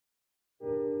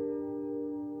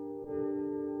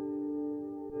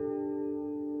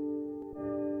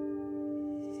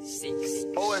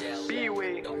OFB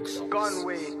way, gun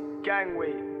way, gang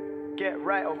way, get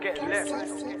right or get left.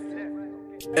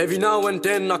 Every now and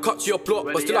then I cut to your block,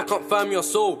 but still I can't find your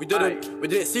soul. We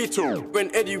didn't see too.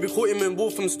 When Eddie, we caught him in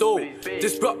Wolfhamstow.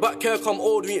 This brought back here come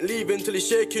old, we ain't leaving till he's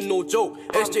shaking, no joke.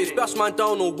 SJ splash man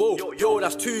down, no whoa. Yo,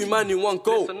 that's 2 man in 1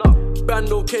 go.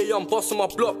 Bandokay, I'm boss on my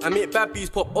block, I make bad bees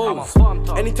pop O's.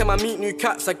 Anytime I meet new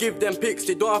cats, I give them pics,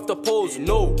 they don't have to pose,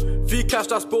 no. Free cash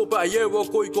that's broke, but a year ago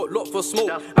you got locked for smoke.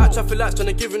 At traffic lights trying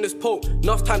to give him this poke.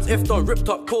 Enough times F done ripped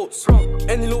up coats.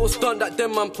 Any little stunt that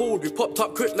them man pulled, we popped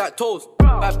up quick like toes.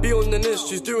 Bad B on the list,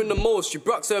 she's doing the most. She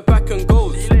brucks her back and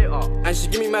goes. And she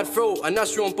give me mad throw, and now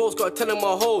she on balls, gotta tell him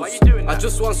my hoes. I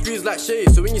just want squeeze like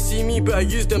shade, so when you see me, better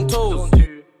use them toes.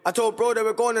 I told bro that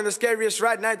we're going on the scariest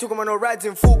ride night, took him on no rides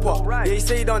in full pop. Yeah, he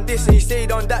say he done this and he say he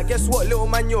done that. Guess what, little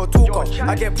man, you're a talker.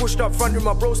 I get pushed up front with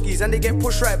my broskies and they get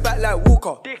pushed right back like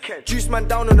Walker. Juice man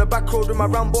down on the back road with my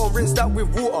Rambo and rinsed out with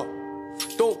water.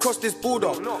 Don't cross this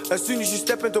border. As soon as you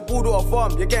step into border or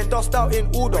farm, you're getting dust out in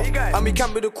order. And we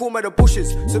camp with the cool by the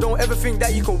bushes, so don't ever think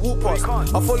that you can walk past.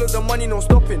 I follow the money, no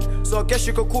stopping, so I guess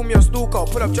you could call me a stalker.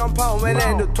 Pull up, jump out, and we're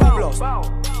letting the tool blast.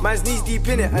 Man's knees deep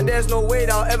in it, and there's no way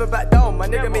that I'll ever back down. My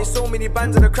nigga made so many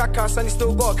bands in the crack house, and he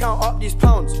still gotta count up these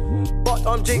pounds. But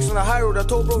I'm Jake's on the high road, I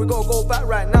told bro we gotta go back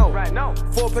right now.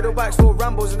 4 pedal bikes, 4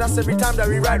 Rambos, and that's every time that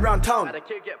we ride round town.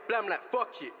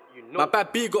 My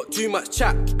bad B got too much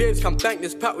chat. Babes can bank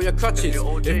this pack with your crutches.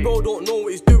 If bro don't know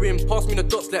what he's doing, pass me the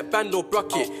dots like Bando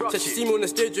Bucket. Said she see me on the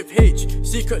stage with H.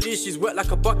 Secretly she's wet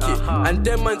like a bucket. And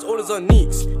them man's all as on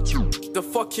neeks. The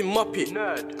fucking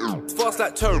muppet. Fast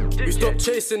like Terror. We stop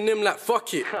chasing him like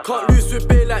fuck it. Can't lose with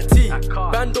Bay like T.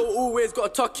 Bando always gotta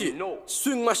tuck it.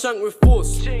 Swing my shank with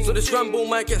force, so this Rambo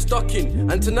might get stuck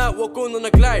in. And tonight we're going on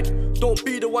a glide. Don't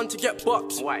be the one to get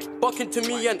bucked. Bucking to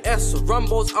me and S.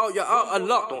 Rambo's out, you're out of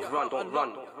luck. Don't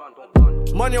run.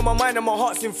 Money on my mind and my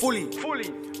heart's in fully.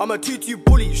 I'm a 2-2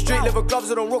 bully. Straight leather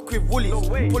gloves, I don't rock with woolies.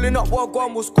 Pulling up while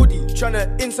gone was goody.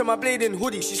 Tryna insert my blade in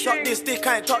hoodie. She sucked this dick,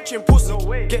 I ain't touching pussy.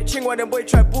 Get ching while them boy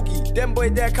try boogie. Them boy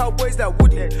there cowboys that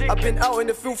woody. I've been out in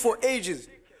the field for ages.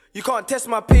 You can't test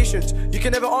my patience. You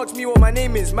can never ask me what my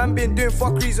name is. Man been doing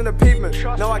fuckeries on the pavement.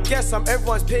 Now I guess I'm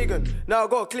everyone's pagan. Now I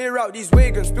gotta clear out these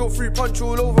wagons. Spill free punch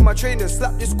all over my trainers.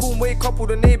 Slap this cool way couple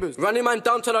the neighbours. Running man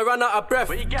down till I ran out of breath.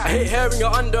 I hate hearing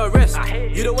you're under arrest.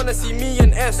 You don't wanna see me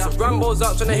and S. Rambo's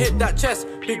out tryna hit that chest.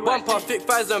 Big bumper, thick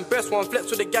thighs and breasts. One flex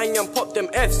with the gang and pop them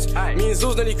Fs. Me and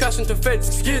Zul's nearly crash into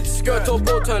feds. Skid, skirt or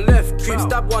bro turn left. Creep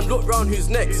stab one, look round who's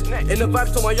next. In the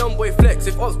vibes to my young boy flex.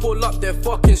 If ops pull up, they're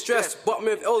fucking stressed. Bottom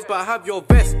with L's but I have your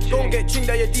vest. Don't get chinged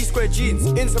at your D-square jeans.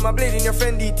 Insert my blade in your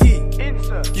Fendi T.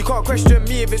 You can't question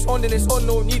me, if it's on then it's on,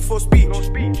 no need for speech.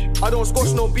 I don't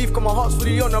squash no beef, cause my heart's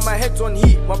fully on and my head's on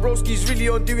heat. My broski's really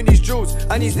on doing these drills,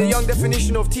 and he's the young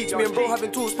definition of teach. Me and bro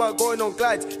having talks about going on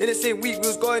glides. In the same week we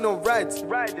was going on rides.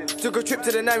 Took a trip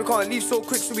to the night, we can't leave so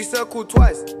quick, so we circled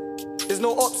twice. There's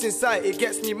no ops in sight, it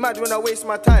gets me mad when I waste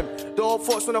my time. The old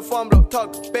thoughts on a farm block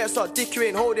tug. Better start dick, you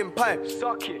ain't holding pipe.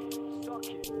 Suck it.